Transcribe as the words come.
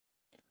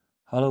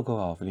Hello，各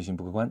位好，飞利行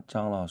不客观，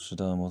张老师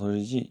的摩托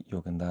日记又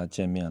跟大家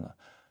见面了。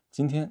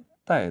今天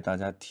带大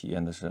家体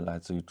验的是来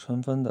自于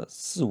春风的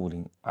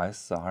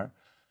450SR。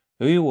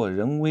由于我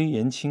人微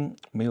言轻，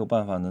没有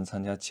办法能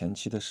参加前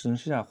期的试乘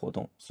试驾活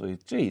动，所以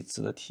这一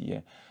次的体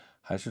验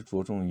还是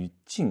着重于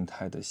静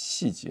态的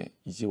细节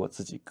以及我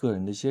自己个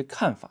人的一些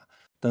看法。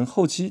等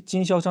后期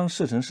经销商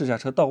试乘试驾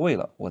车到位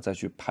了，我再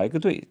去排个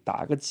队、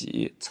打个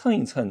几、蹭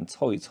一蹭、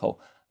凑一凑，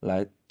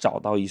来找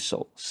到一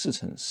手试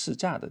乘试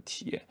驾的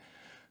体验。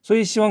所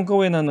以希望各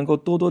位呢能够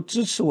多多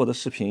支持我的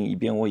视频，以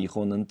便我以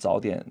后能早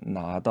点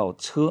拿到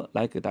车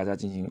来给大家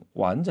进行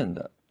完整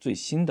的最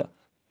新的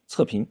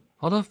测评。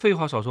好的，废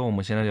话少说，我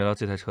们先来聊聊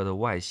这台车的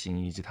外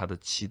形以及它的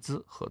骑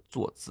姿和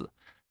坐姿。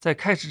在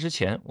开始之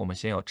前，我们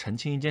先要澄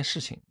清一件事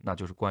情，那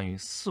就是关于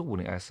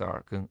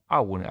 450SR 跟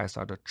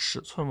 250SR 的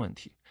尺寸问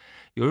题。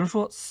有人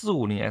说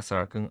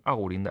 450SR 跟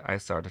250的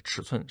SR 的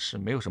尺寸是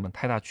没有什么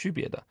太大区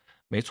别的，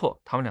没错，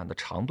它们俩的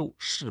长度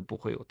是不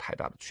会有太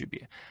大的区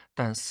别，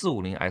但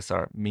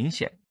 450SR 明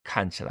显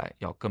看起来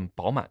要更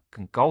饱满、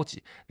更高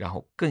级，然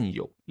后更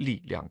有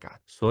力量感。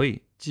所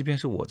以，即便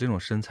是我这种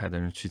身材的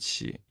人去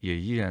骑，也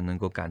依然能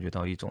够感觉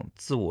到一种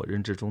自我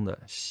认知中的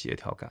协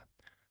调感。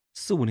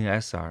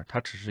450SR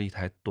它只是一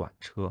台短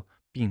车，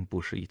并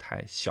不是一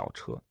台小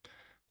车，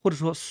或者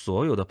说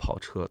所有的跑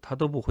车它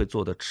都不会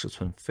做的尺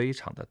寸非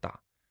常的大。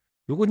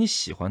如果你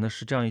喜欢的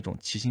是这样一种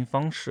骑行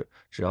方式，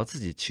只要自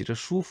己骑着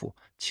舒服，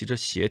骑着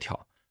协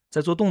调，在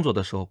做动作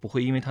的时候不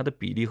会因为它的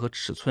比例和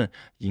尺寸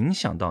影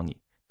响到你，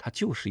它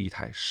就是一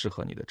台适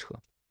合你的车。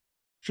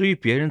至于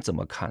别人怎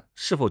么看，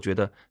是否觉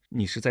得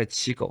你是在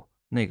骑狗，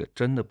那个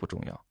真的不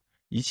重要，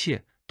一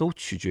切都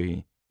取决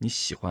于你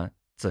喜欢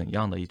怎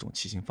样的一种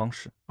骑行方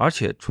式。而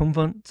且春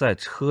风在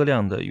车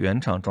辆的原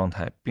厂状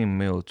态并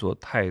没有做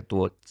太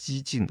多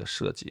激进的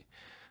设计，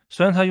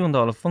虽然它用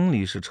到了分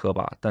离式车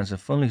把，但是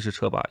分离式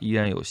车把依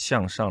然有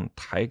向上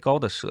抬高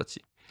的设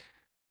计，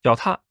脚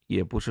踏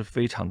也不是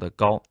非常的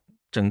高，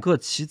整个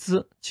骑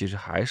姿其实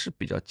还是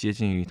比较接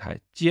近于一台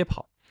街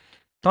跑。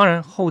当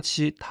然，后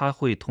期它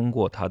会通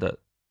过它的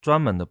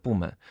专门的部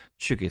门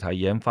去给它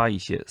研发一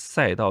些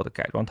赛道的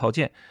改装套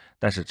件，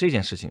但是这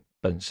件事情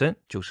本身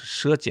就是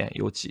奢俭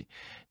由己，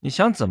你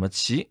想怎么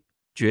骑，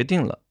决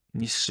定了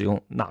你使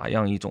用哪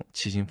样一种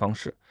骑行方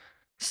式。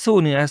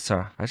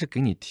450SR 还是给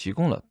你提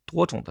供了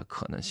多种的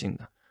可能性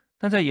的。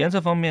但在颜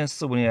色方面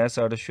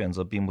，450SR 的选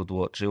择并不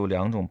多，只有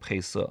两种配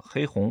色，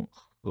黑红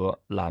和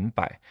蓝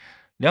白。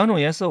两种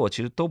颜色我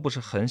其实都不是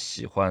很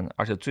喜欢，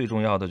而且最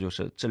重要的就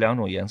是这两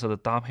种颜色的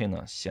搭配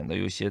呢，显得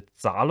有些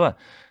杂乱，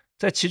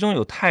在其中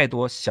有太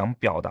多想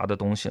表达的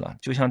东西了。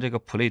就像这个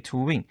Play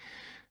to Win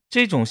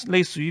这种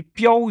类似于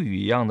标语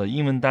一样的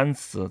英文单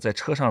词在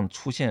车上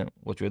出现，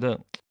我觉得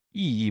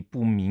意义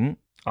不明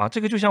啊。这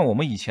个就像我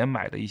们以前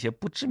买的一些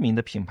不知名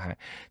的品牌，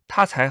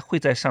它才会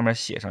在上面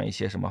写上一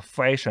些什么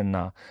fashion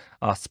呐、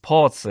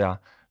sports 呀，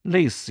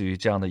类似于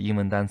这样的英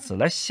文单词，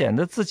来显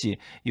得自己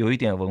有一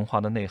点文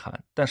化的内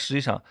涵，但实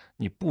际上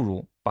你不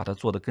如把它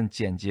做得更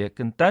简洁、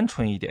更单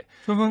纯一点。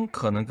春风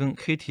可能跟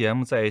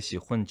KTM 在一起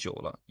混久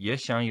了，也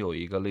想有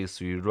一个类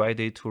似于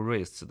Ready to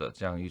Race 的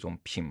这样一种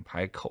品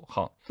牌口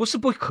号，不是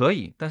不可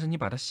以，但是你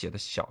把它写得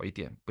小一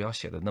点，不要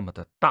写得那么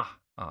的大。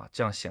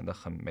这样显得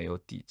很没有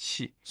底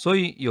气，所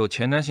以有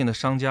前瞻性的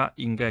商家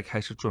应该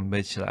开始准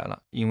备起来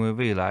了，因为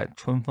未来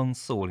春风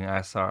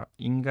 450SR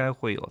应该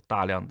会有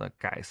大量的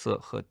改色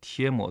和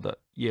贴膜的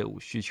业务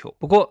需求。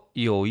不过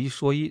有一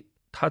说一，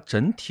它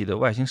整体的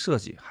外形设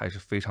计还是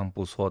非常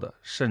不错的，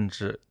甚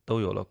至都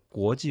有了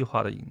国际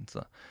化的影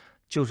子，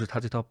就是它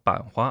这套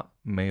版花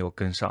没有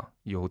跟上，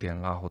有点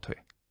拉后腿。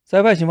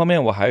在外形方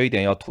面，我还有一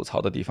点要吐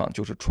槽的地方，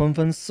就是春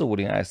风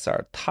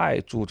 450SR 太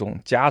注重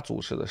家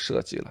族式的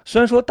设计了。虽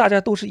然说大家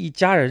都是一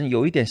家人，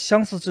有一点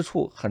相似之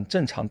处很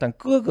正常，但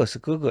哥哥是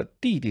哥哥，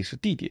弟弟是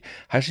弟弟，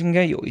还是应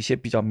该有一些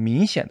比较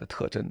明显的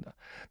特征的。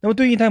那么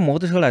对于一台摩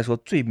托车来说，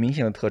最明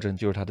显的特征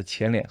就是它的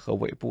前脸和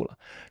尾部了。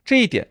这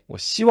一点，我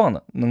希望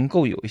呢能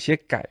够有一些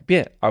改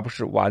变，而不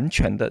是完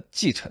全的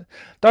继承。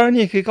当然，你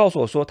也可以告诉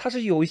我说它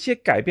是有一些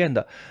改变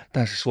的，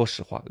但是说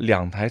实话，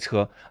两台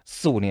车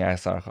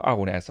 450SR 和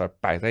250SR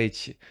摆在一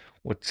起，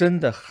我真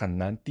的很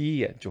难第一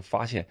眼就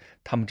发现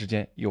它们之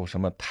间有什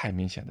么太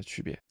明显的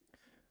区别。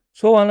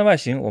说完了外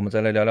形，我们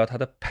再来聊聊它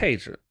的配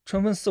置。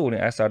春风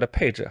 450SR 的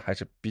配置还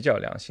是比较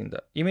良心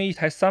的，因为一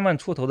台3万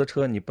出头的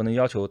车，你不能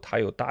要求它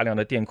有大量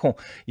的电控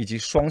以及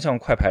双向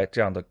快排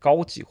这样的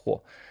高级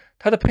货。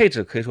它的配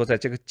置可以说在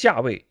这个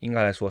价位应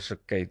该来说是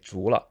给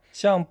足了。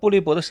像玻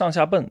璃箔的上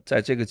下泵，在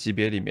这个级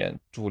别里面，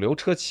主流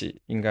车企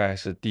应该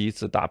是第一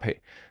次搭配。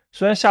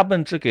虽然下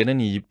泵只给了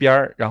你一边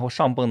儿，然后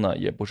上泵呢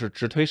也不是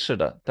直推式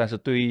的，但是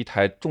对于一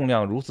台重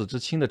量如此之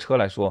轻的车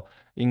来说，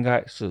应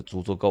该是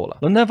足够了。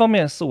轮胎方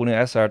面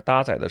，450SR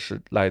搭载的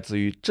是来自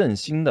于正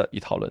新的一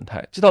套轮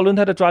胎，这套轮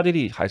胎的抓地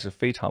力还是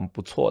非常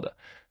不错的。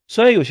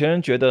虽然有些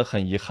人觉得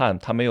很遗憾，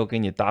它没有给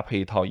你搭配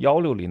一套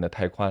160的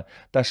胎宽，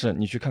但是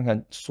你去看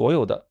看所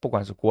有的，不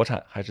管是国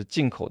产还是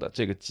进口的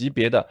这个级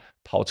别的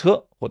跑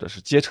车或者是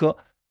街车，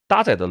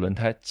搭载的轮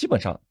胎基本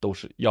上都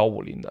是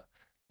150的。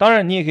当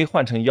然，你也可以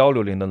换成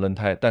160的轮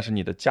胎，但是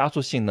你的加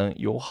速性能、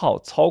油耗、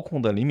操控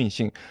的灵敏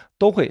性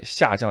都会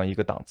下降一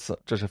个档次，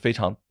这是非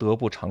常得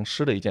不偿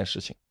失的一件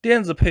事情。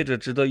电子配置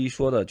值得一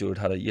说的就是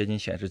它的液晶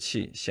显示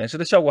器，显示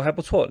的效果还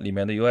不错，里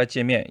面的 UI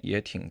界面也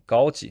挺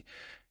高级。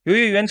由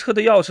于原车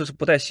的钥匙是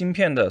不带芯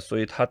片的，所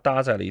以它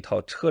搭载了一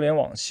套车联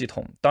网系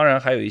统，当然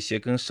还有一些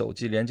跟手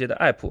机连接的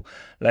App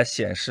来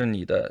显示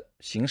你的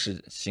行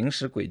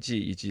驶轨迹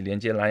以及连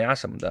接蓝牙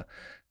什么的。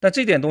但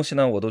这点东西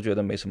呢，我都觉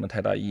得没什么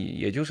太大意义，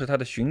也就是它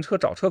的寻车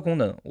找车功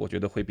能，我觉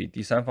得会比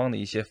第三方的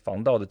一些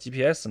防盗的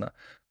GPS 呢，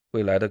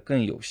会来得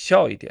更有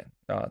效一点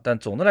啊。但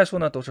总的来说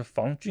呢，都是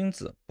防君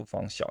子不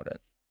防小人。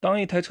当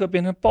一台车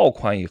变成爆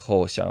款以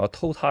后，想要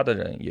偷它的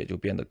人也就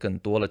变得更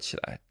多了起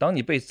来。当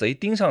你被贼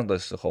盯上的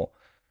时候，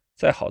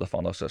再好的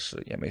防盗设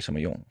施也没什么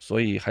用，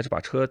所以还是把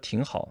车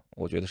停好，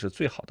我觉得是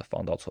最好的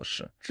防盗措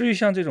施。至于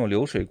像这种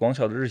流水光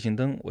效的日行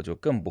灯，我就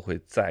更不会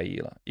在意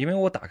了，因为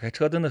我打开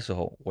车灯的时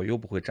候，我又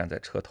不会站在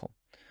车头。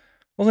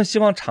我很希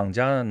望厂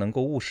家呢能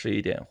够务实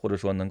一点，或者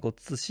说能够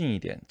自信一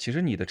点。其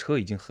实你的车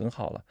已经很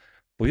好了，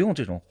不用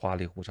这种花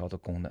里胡哨的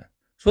功能。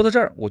说到这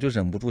儿，我就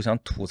忍不住想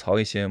吐槽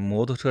一些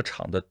摩托车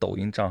厂的抖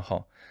音账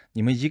号，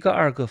你们一个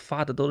二个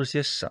发的都是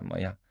些什么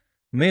呀？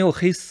没有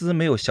黑丝，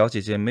没有小姐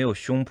姐，没有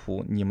胸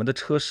脯，你们的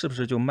车是不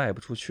是就卖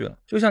不出去了？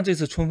就像这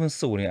次春风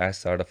450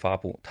 SR 的发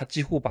布，它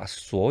几乎把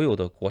所有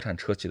的国产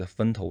车企的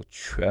风头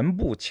全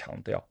部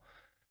抢掉，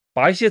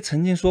把一些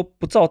曾经说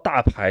不造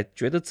大牌，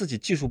觉得自己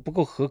技术不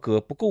够合格、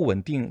不够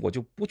稳定，我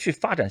就不去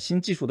发展新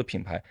技术的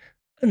品牌，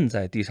摁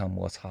在地上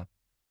摩擦，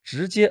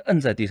直接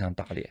摁在地上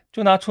打脸。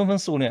就拿春风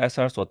450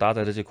 SR 所搭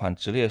载的这款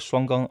直列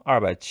双缸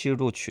270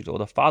度曲轴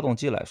的发动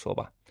机来说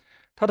吧，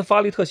它的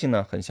发力特性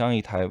呢，很像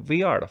一台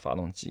V2 的发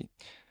动机。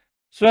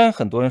虽然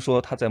很多人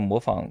说它在模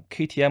仿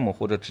KTM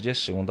或者直接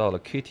使用到了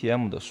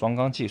KTM 的双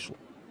缸技术，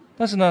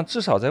但是呢，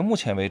至少在目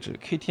前为止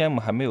 ，KTM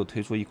还没有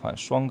推出一款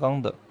双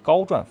缸的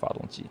高转发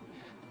动机。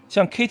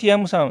像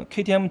KTM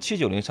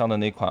 790上的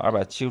那款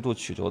270度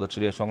曲轴的直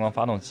列双缸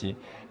发动机，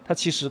它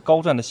其实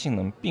高转的性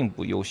能并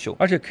不优秀，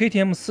而且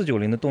KTM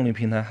 490的动力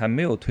平台还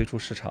没有推出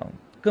市场，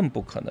更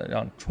不可能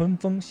让春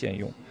风先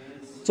用。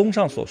综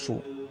上所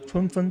述，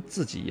春风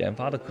自己研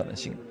发的可能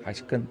性还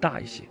是更大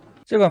一些。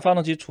这款发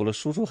动机除了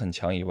输出很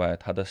强以外，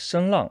它的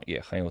声浪也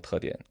很有特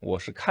点。我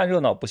是看热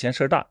闹不嫌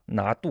事儿大，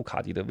拿杜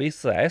卡迪的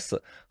V4S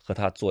和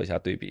它做一下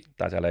对比，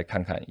大家来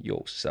看看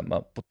有什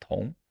么不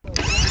同。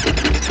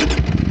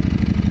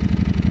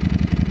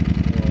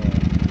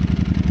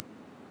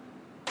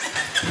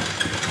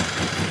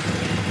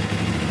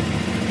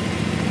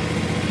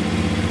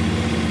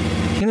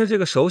听着这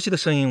个熟悉的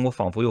声音，我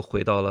仿佛又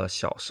回到了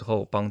小时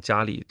候帮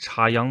家里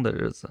插秧的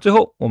日子。最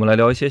后，我们来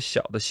聊一些小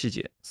的细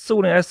节。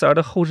450 SR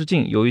的后视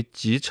镜由于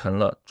集成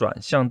了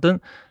转向灯，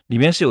里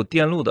面是有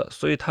电路的，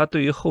所以它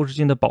对于后视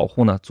镜的保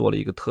护呢，做了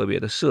一个特别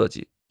的设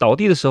计。倒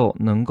地的时候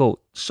能够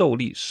受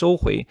力收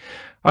回，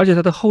而且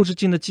它的后视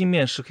镜的镜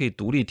面是可以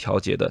独立调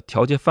节的，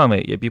调节范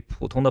围也比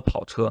普通的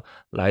跑车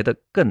来得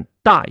更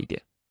大一点。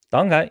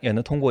档杆也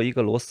能通过一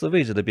个螺丝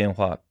位置的变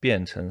化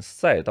变成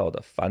赛道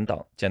的反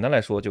档，简单来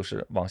说就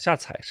是往下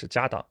踩是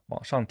加档，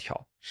往上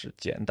挑是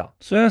减档。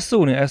虽然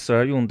450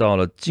 SR 用到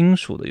了金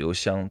属的油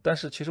箱，但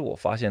是其实我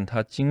发现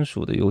它金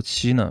属的油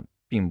漆呢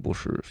并不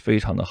是非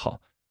常的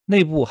好，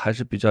内部还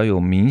是比较有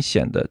明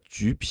显的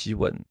橘皮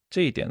纹，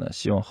这一点呢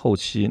希望后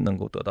期能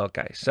够得到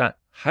改善。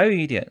还有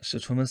一点是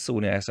春风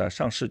450 SR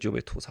上市就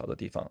被吐槽的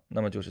地方，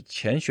那么就是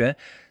前悬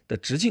的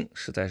直径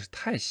实在是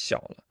太小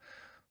了。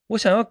我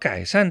想要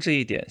改善这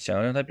一点，想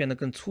要让它变得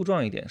更粗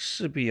壮一点，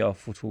势必要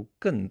付出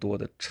更多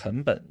的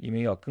成本，因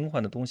为要更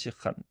换的东西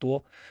很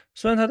多。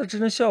虽然它的支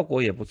撑效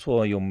果也不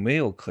错，有没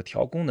有可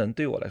调功能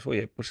对我来说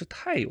也不是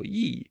太有意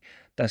义，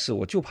但是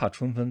我就怕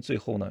春风最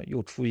后呢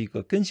又出一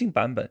个更新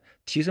版本、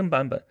提升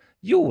版本，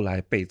又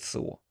来背刺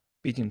我。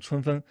毕竟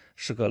春风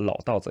是个老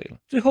盗贼了。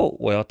最后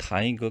我要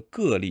谈一个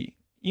个例。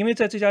因为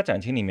在这家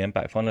展厅里面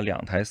摆放了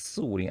2台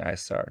450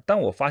 SR，但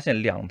我发现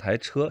2台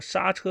车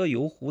刹车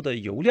油壶的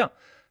油量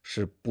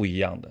是不一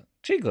样的，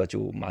这个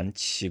就蛮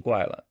奇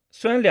怪了。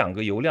虽然2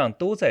个油量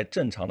都在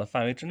正常的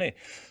范围之内，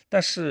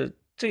但是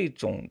这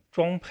种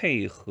装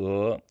配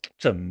和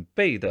整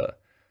备的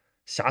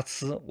瑕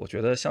疵，我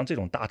觉得像这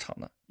种大厂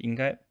呢，应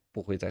该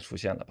不会再出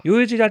现了吧。由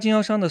于这家经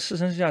销商的试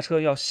乘试驾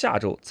车要下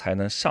周才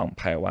能上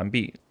牌完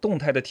毕，动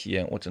态的体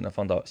验我只能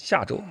放到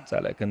下周再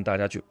来跟大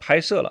家去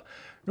拍摄了。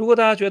如果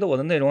大家觉得我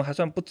的内容还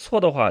算不错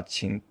的话，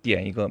请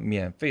点一个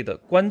免费的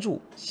关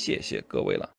注，谢谢各位了。